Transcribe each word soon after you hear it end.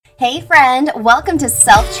Hey friend, welcome to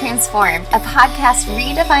Self Transformed, a podcast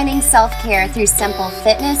redefining self-care through simple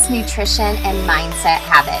fitness, nutrition, and mindset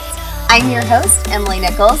habits. I'm your host, Emily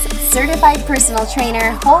Nichols, certified personal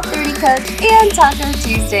trainer, Whole30 coach, and Taco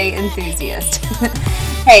Tuesday enthusiast.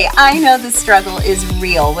 Hey, I know the struggle is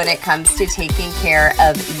real when it comes to taking care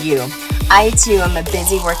of you. I too am a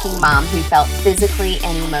busy working mom who felt physically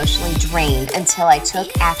and emotionally drained until I took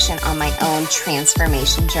action on my own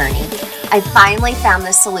transformation journey. I finally found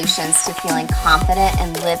the solutions to feeling confident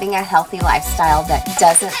and living a healthy lifestyle that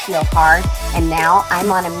doesn't feel hard, and now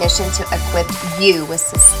I'm on a mission to equip you with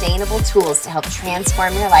sustainable tools to help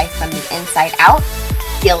transform your life from the inside out,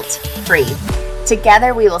 guilt-free.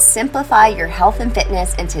 Together, we will simplify your health and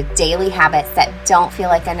fitness into daily habits that don't feel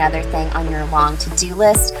like another thing on your long to-do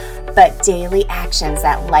list, but daily actions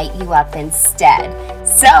that light you up instead.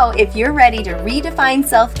 So if you're ready to redefine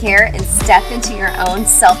self-care and step into your own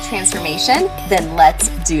self-transformation, then let's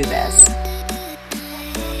do this.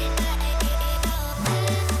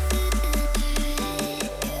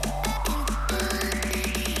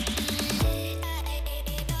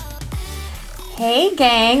 Hey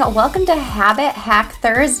gang, welcome to Habit Hack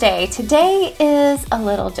Thursday. Today is a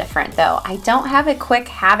little different though. I don't have a quick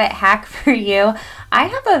habit hack for you. I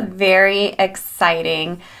have a very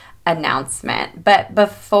exciting announcement. But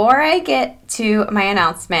before I get to my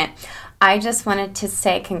announcement, I just wanted to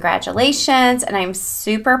say congratulations, and I'm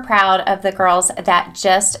super proud of the girls that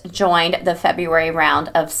just joined the February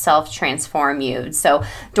round of Self Transform You. So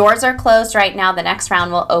doors are closed right now. The next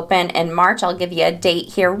round will open in March. I'll give you a date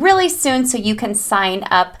here really soon so you can sign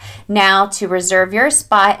up now to reserve your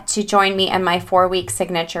spot to join me in my 4-week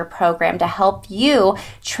signature program to help you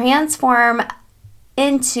transform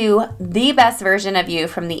into the best version of you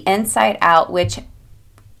from the inside out, which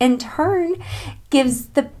in turn gives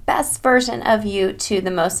the best version of you to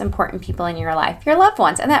the most important people in your life, your loved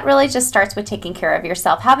ones. And that really just starts with taking care of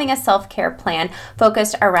yourself, having a self-care plan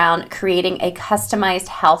focused around creating a customized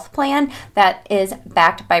health plan that is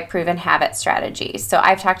backed by proven habit strategies. So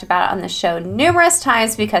I've talked about it on the show numerous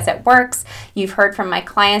times because it works. You've heard from my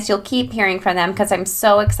clients. You'll keep hearing from them because I'm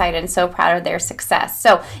so excited and so proud of their success.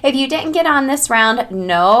 So if you didn't get on this round,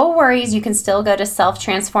 no worries. You can still go to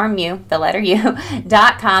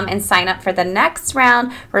selftransformu.com and sign up for the next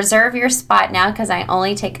round. Reserve your spot now because I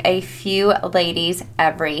only take a few ladies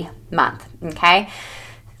every month. Okay,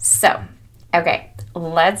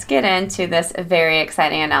 let's get into this very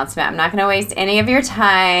exciting announcement. I'm not going to waste any of your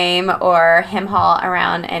time or hem-haul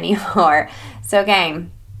around anymore. So gang,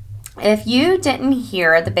 if you didn't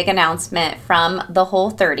hear the big announcement from the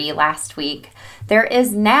Whole30 last week, there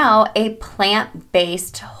is now a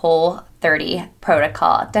plant-based Whole30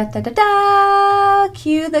 protocol. Da da da da!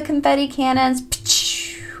 Cue the confetti cannons.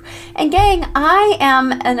 And gang, I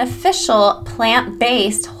am an official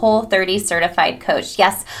plant-based Whole30 certified coach.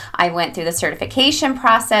 Yes, I went through the certification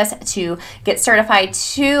process to get certified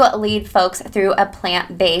to lead folks through a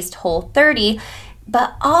plant-based Whole30.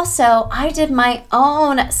 But also, I did my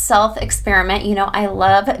own self-experiment. You know, I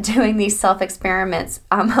love doing these self-experiments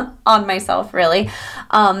on myself, really.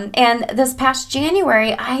 And this past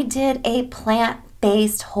January, I did a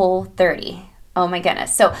plant-based Whole30. Oh my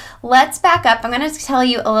goodness. So let's back up. I'm going to tell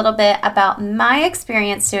you a little bit about my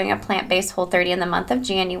experience doing a plant-based Whole30 in the month of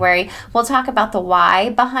January. We'll talk about the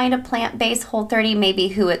why behind a plant-based Whole30, maybe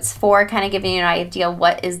who it's for, kind of giving you an idea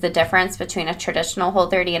what is the difference between a traditional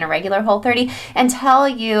Whole30 and a regular Whole30, and tell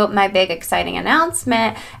you my big exciting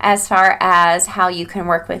announcement as far as how you can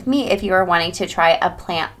work with me if you are wanting to try a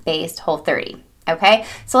plant-based Whole30. Okay,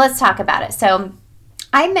 so let's talk about it. So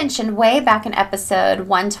I mentioned way back in episode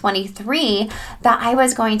 123 that I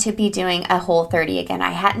was going to be doing a Whole30 again. I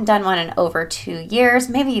hadn't done one in over 2 years,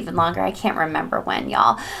 maybe even longer. I can't remember when,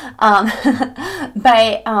 y'all.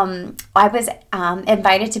 But I was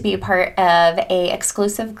invited to be part of a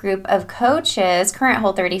exclusive group of coaches, current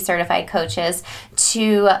Whole30 certified coaches,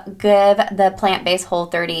 to give the plant-based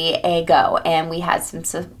Whole30 a go. And we had some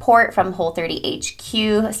support from Whole30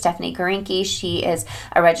 HQ, Stephanie Garinke. She is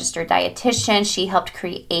a registered dietitian. She helped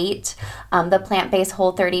create the plant-based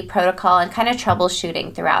Whole30 protocol and kind of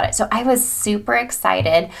troubleshooting throughout it. So I was super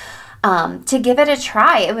excited to give it a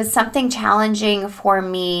try. It was something challenging for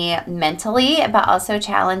me mentally, but also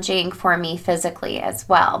challenging for me physically as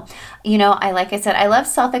well. You know, like I said, I love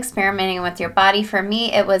self-experimenting with your body. For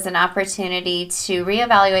me, it was an opportunity to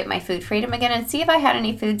reevaluate my food freedom again and see if I had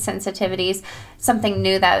any food sensitivities, something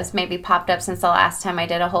new that was maybe popped up since the last time I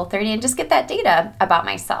did a Whole30, and just get that data about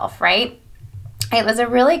myself, right? It was a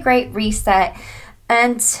really great reset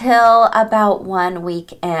until about 1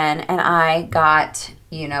 week in, and I got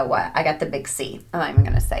you know what, I got the big C. I'm not even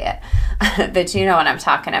going to say it, but you know what I'm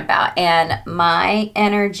talking about. And my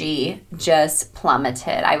energy just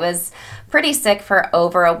plummeted. I was pretty sick for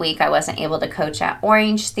over a week. I wasn't able to coach at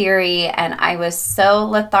Orange Theory, and I was so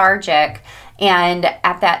lethargic. And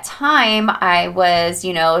at that time, I was,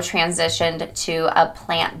 transitioned to a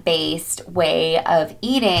plant-based way of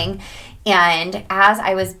eating. And as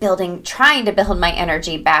I was trying to build my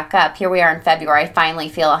energy back up, here we are in February, I finally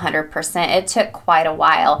feel 100%. It took quite a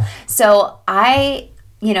while. So I,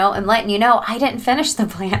 am letting you know, I didn't finish the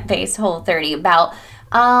plant-based Whole30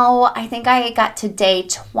 I think I got to day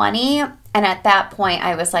 20. And at that point,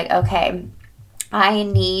 I was like, okay, I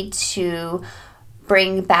need to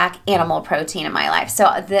bring back animal protein in my life. So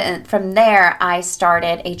from there, I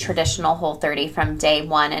started a traditional Whole30 from day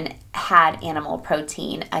one and had animal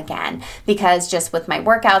protein again, because just with my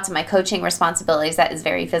workouts and my coaching responsibilities, that is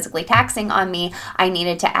very physically taxing on me. I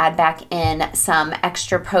needed to add back in some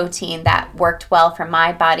extra protein that worked well for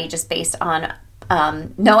my body, just based on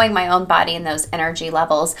knowing my own body and those energy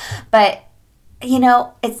levels. But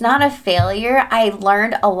it's not a failure. I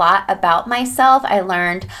learned a lot about myself. I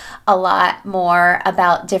learned a lot more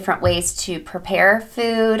about different ways to prepare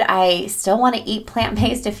food. I still want to eat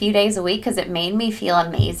plant-based a few days a week because it made me feel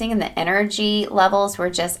amazing and the energy levels were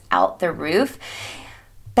just out the roof.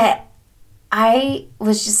 But I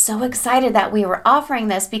was just so excited that we were offering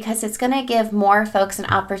this, because it's going to give more folks an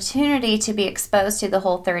opportunity to be exposed to the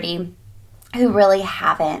Whole30 who really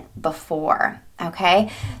haven't before. Okay,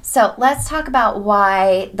 so let's talk about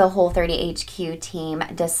why the Whole30 HQ team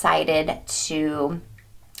decided to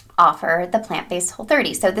offer the plant-based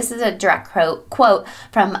Whole30. So this is a direct quote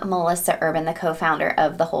from Melissa Urban, the co-founder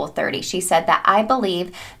of the Whole30. She said that, "I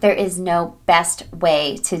believe there is no best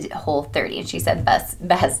way to Whole30." And she said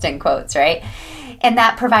best in quotes, right? And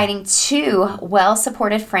that providing two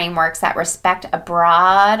well-supported frameworks that respect a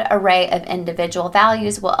broad array of individual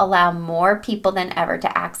values will allow more people than ever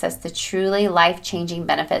to access the truly life-changing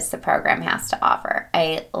benefits the program has to offer.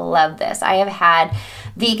 I love this. I have had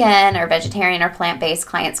vegan or vegetarian or plant-based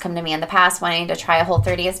clients come to me in the past wanting to try a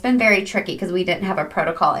Whole30. It's been very tricky because we didn't have a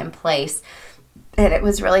protocol in place, and it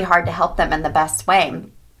was really hard to help them in the best way.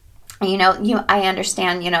 I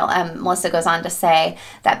understand, Melissa goes on to say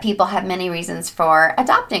that people have many reasons for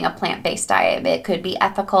adopting a plant-based diet. It could be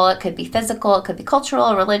ethical, it could be physical, it could be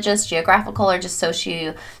cultural, religious, geographical, or just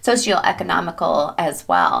socioeconomical as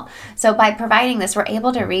well. So by providing this, we're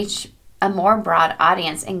able to reach a more broad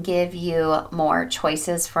audience and give you more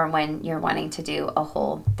choices for when you're wanting to do a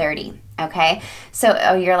Whole30. Okay,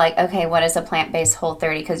 so you're like, okay, what is a plant-based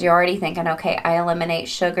Whole30? Because you're already thinking, okay, I eliminate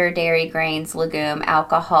sugar, dairy, grains, legume,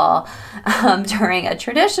 alcohol during a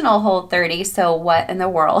traditional Whole30. So what in the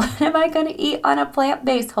world am I going to eat on a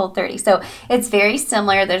plant-based Whole30? So it's very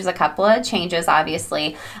similar. There's a couple of changes,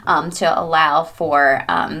 obviously, to allow for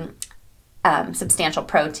substantial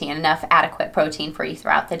protein, enough adequate protein for you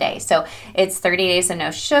throughout the day. So it's 30 days of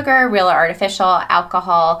no sugar, real or artificial,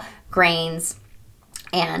 alcohol, grains,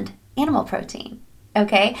 and animal protein.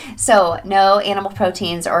 Okay, so no animal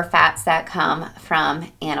proteins or fats that come from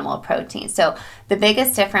animal protein. So the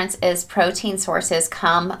biggest difference is protein sources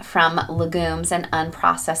come from legumes and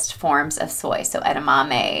unprocessed forms of soy. So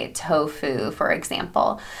edamame, tofu, for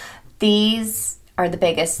example. These are the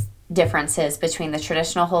biggest differences between the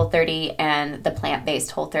traditional Whole30 and the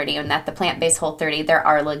plant-based Whole30, and that the plant-based Whole30, there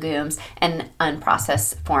are legumes and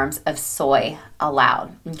unprocessed forms of soy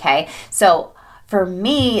allowed. Okay, so for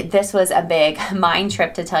me, this was a big mind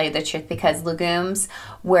trip, to tell you the truth, because beans,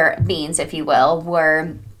 if you will,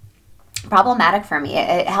 were problematic for me.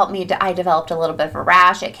 It helped me I developed a little bit of a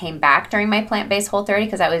rash. It came back during my plant-based Whole30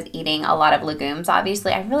 because I was eating a lot of legumes.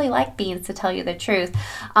 Obviously, I really like beans, to tell you the truth.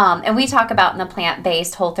 And we talk about in the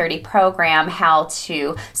plant-based Whole30 program how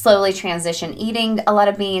to slowly transition eating a lot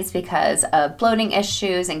of beans because of bloating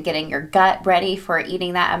issues and getting your gut ready for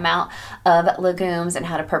eating that amount of legumes, and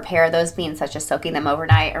how to prepare those beans, such as soaking them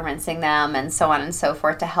overnight or rinsing them, and so on and so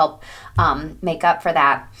forth, to help make up for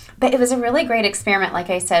that. But it was a really great experiment,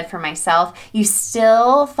 like I said, for myself. You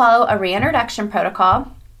still follow a reintroduction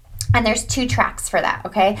protocol, and there's 2 tracks for that,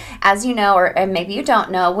 okay? As you know, or maybe you don't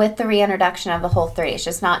know, with the reintroduction of the Whole30, it's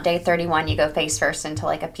just not day 31, you go face first into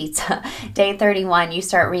like a pizza. Day 31, you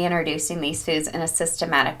start reintroducing these foods in a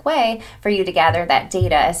systematic way for you to gather that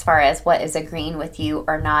data as far as what is agreeing with you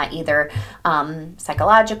or not, either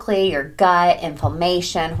psychologically, your gut,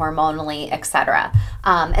 inflammation, hormonally, etc.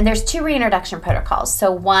 And there's 2 reintroduction protocols.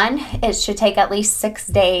 So one, it should take at least 6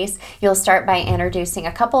 days. You'll start by introducing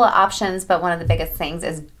a couple of options, but one of the biggest things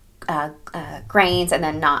is grains, and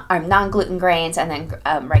then non-gluten grains, and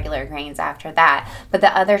then regular grains after that. But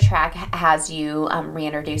the other track has you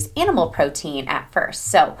reintroduce animal protein at first.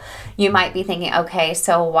 So you might be thinking, okay,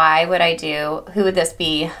 so who would this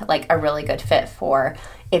be like a really good fit for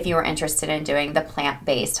if you were interested in doing the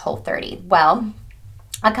plant-based Whole30? Well,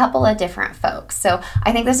 a couple of different folks. So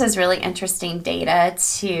I think this is really interesting data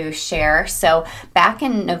to share. So back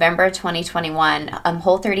in November 2021,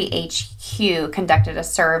 Whole30 HQ conducted a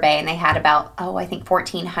survey, and they had about, I think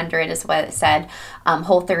 1,400 is what it said,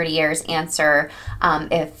 Whole30ers answer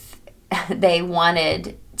if they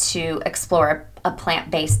wanted to explore a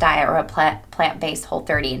plant-based diet or a plant-based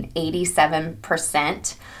Whole30, and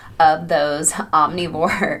 87% of those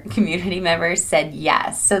omnivore community members said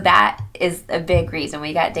yes. So that is a big reason.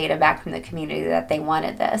 We got data back from the community that they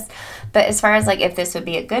wanted this. But as far as like if this would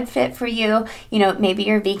be a good fit for you, maybe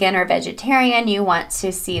you're vegan or vegetarian, you want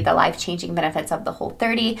to see the life-changing benefits of the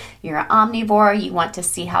Whole30, you're an omnivore, you want to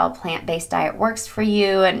see how a plant-based diet works for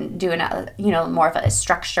you and do more of a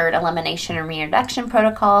structured elimination and reintroduction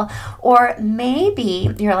protocol. Or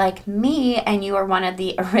maybe you're like me and you are one of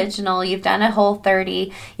the original, you've done a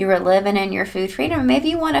Whole30, you were living in your food freedom. Maybe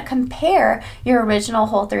you want to compare your original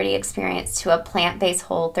Whole30 experience to a plant-based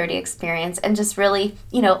Whole30 experience and just really,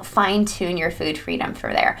 fine-tune your food freedom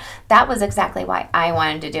for there. That was exactly why I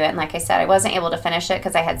wanted to do it. And like I said, I wasn't able to finish it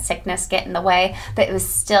because I had sickness get in the way, but it was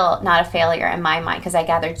still not a failure in my mind because I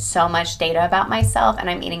gathered so much data about myself, and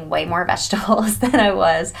I'm eating way more vegetables than I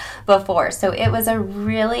was before. So it was a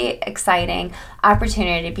really exciting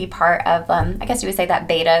opportunity to be part of, I guess you would say, that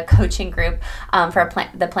beta coaching group for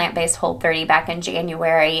the plant-based Whole30 back in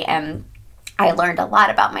January. And I learned a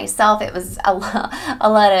lot about myself. It was a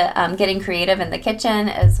lot of getting creative in the kitchen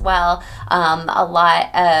as well. A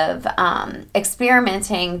lot of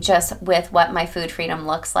experimenting just with what my food freedom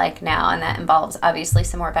looks like now. And that involves obviously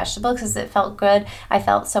some more vegetables because it felt good. I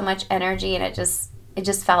felt so much energy, and it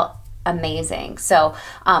just felt amazing. So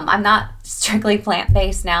I'm not strictly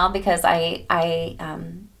plant-based now because I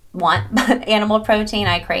want animal protein.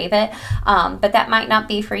 I crave it. But that might not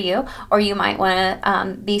be for you, or you might want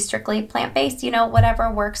to be strictly plant-based,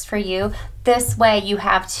 whatever works for you. This way you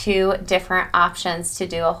have two different options to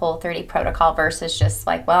do a Whole30 protocol versus just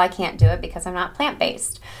like, well, I can't do it because I'm not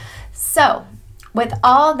plant-based. So with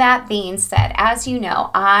all that being said, as you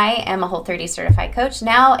know, I am a Whole30 certified coach,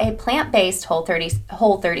 now a plant-based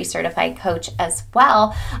Whole30 certified coach as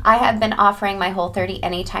well. I have been offering my Whole30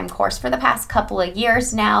 Anytime course for the past couple of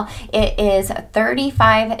years now. It is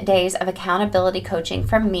 35 days of accountability coaching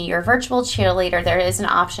from me, your virtual cheerleader. There is an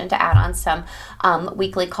option to add on some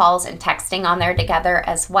weekly calls and texting on there together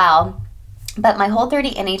as well. But my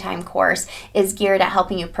Whole30 Anytime course is geared at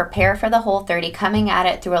helping you prepare for the Whole30, coming at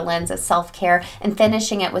it through a lens of self-care and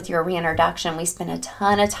finishing it with your reintroduction. We spend a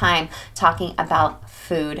ton of time talking about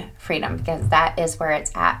food freedom because that is where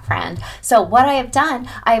it's at, friend. So what I have done,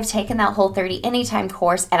 I have taken that Whole30 Anytime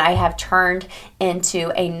course and I have turned into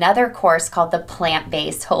another course called the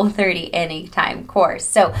Plant-Based Whole30 Anytime course.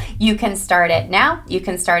 So you can start it now. You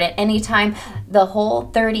can start it anytime. The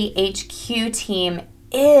Whole30 HQ team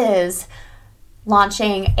is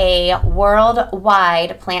launching a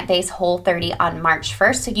worldwide plant-based Whole30 on March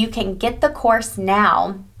 1st. So you can get the course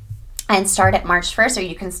now and start at March 1st, or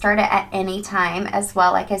you can start it at any time as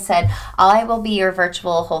well. Like I said, I will be your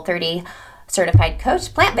virtual Whole30 certified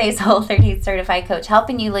coach, plant-based Whole30 certified coach,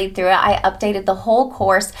 helping you lead through it. I updated the whole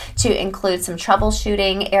course to include some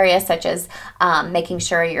troubleshooting areas such as making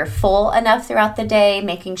sure you're full enough throughout the day,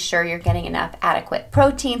 making sure you're getting enough adequate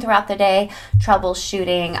protein throughout the day,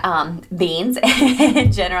 troubleshooting beans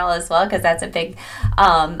in general as well, because that's a big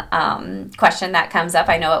question that comes up.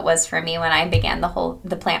 I know it was for me when I began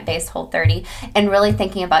the plant-based Whole30, and really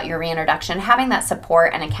thinking about your reintroduction, having that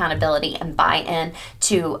support and accountability and buy-in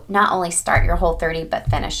to not only start your Whole30 but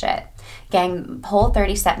finish it. Gang,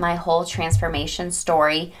 Whole30 set my whole transformation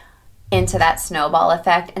story into that snowball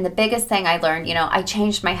effect. And the biggest thing I learned, I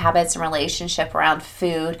changed my habits and relationship around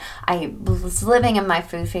food. I was living in my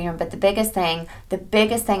food freedom, but the biggest thing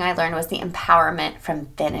I learned was the empowerment from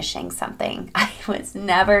finishing something. I was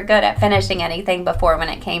never good at finishing anything before when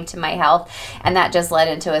it came to my health. And that just led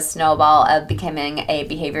into a snowball of becoming a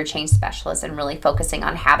behavior change specialist and really focusing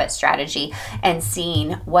on habit strategy and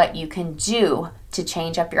seeing what you can do to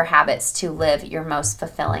change up your habits to live your most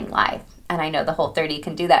fulfilling life. and I know the Whole30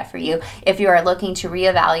 can do that for you. If you are looking to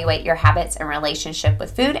reevaluate your habits and relationship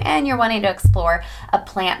with food, and you're wanting to explore a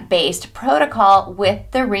plant-based protocol with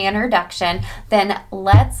the reintroduction, then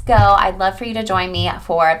let's go. I'd love for you to join me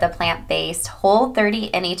for the plant-based Whole30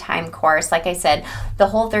 Anytime course. Like I said, the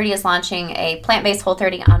Whole30 is launching a plant-based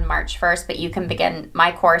Whole30 on March 1st, but you can begin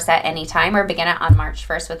my course at any time or begin it on March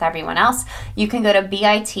 1st with everyone else. You can go to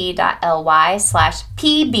bit.ly/PB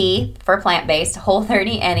for plant-based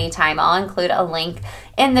Whole30 Anytime. I'll include a link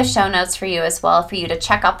in the show notes for you as well, for you to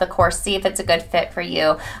check out the course, see if it's a good fit for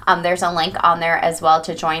you. There's a link on there as well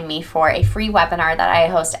to join me for a free webinar that I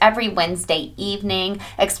host every Wednesday evening,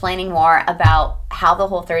 explaining more about how the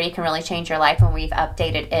Whole30 can really change your life, and we've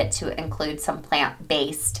updated it to include some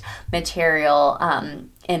plant-based material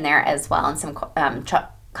in there as well, and some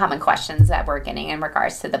common questions that we're getting in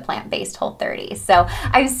regards to the plant-based Whole30. So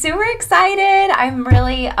I'm super excited. I'm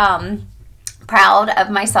really proud of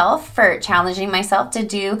myself for challenging myself to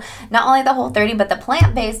do not only the Whole30 but the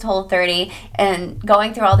plant-based Whole30, and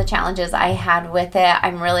going through all the challenges I had with it.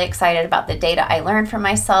 I'm really excited about the data I learned for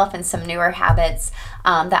myself and some newer habits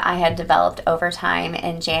that I had developed over time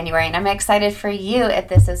in January. And I'm excited for you if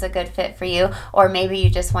this is a good fit for you, or maybe you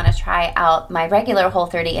just want to try out my regular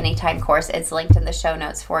Whole30 Anytime course. It's linked in the show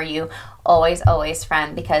notes for you. Always,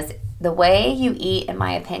 friend, because the way you eat, in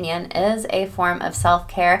my opinion, is a form of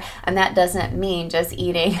self-care, and that doesn't mean just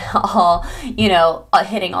eating all,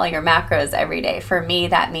 hitting all your macros every day. For me,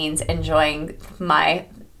 that means enjoying my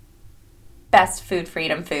best food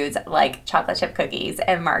freedom foods like chocolate chip cookies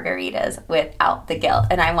and margaritas without the guilt.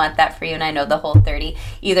 And I want that for you. And I know the Whole30,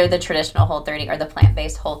 either the traditional Whole30 or the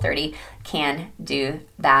plant-based Whole30, can do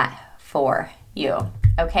that for you.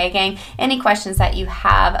 Okay, gang? Any questions that you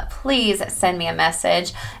have, please send me a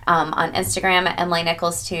message on Instagram at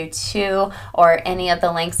EmilyNichols22, or any of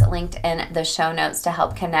the links linked in the show notes to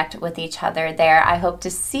help connect with each other there. I hope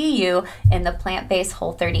to see you in the plant-based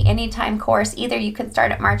Whole30 Anytime course. Either you can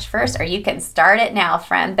start at March 1st or you can start it now,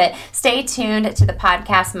 friend. But stay tuned to the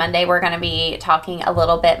podcast Monday. We're going to be talking a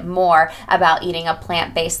little bit more about eating a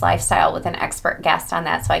plant-based lifestyle with an expert guest on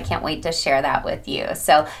that, so I can't wait to share that with you.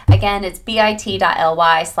 So again, it's bit.ly/PB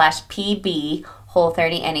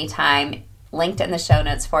Whole30 Anytime, linked in the show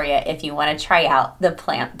notes for you if you want to try out the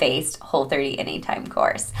plant-based Whole30 Anytime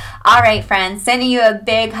course. All right, friends, sending you a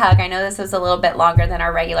big hug. I know this was a little bit longer than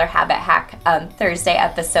our regular Habit Hack Thursday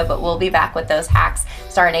episode, but we'll be back with those hacks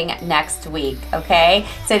starting next week, okay?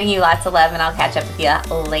 Sending you lots of love, and I'll catch up with you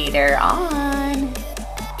later on.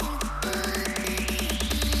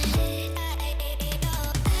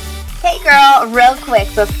 Hey girl, real quick,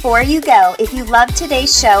 before you go, if you love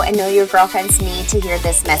today's show and know your girlfriends need to hear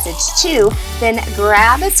this message too, then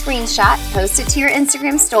grab a screenshot, post it to your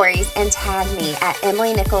Instagram stories, and tag me at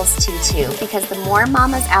EmilyNichols22, because the more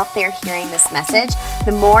mamas out there hearing this message,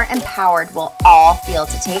 the more empowered we'll all feel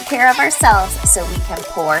to take care of ourselves so we can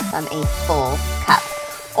pour from a full cup.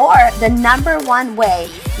 Or the number one way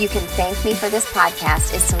you can thank me for this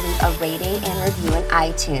podcast is to leave a rating and review in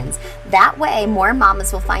iTunes. That way, more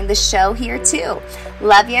mamas will find the show here too.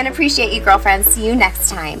 Love you and appreciate you, girlfriends. See you next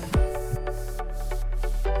time.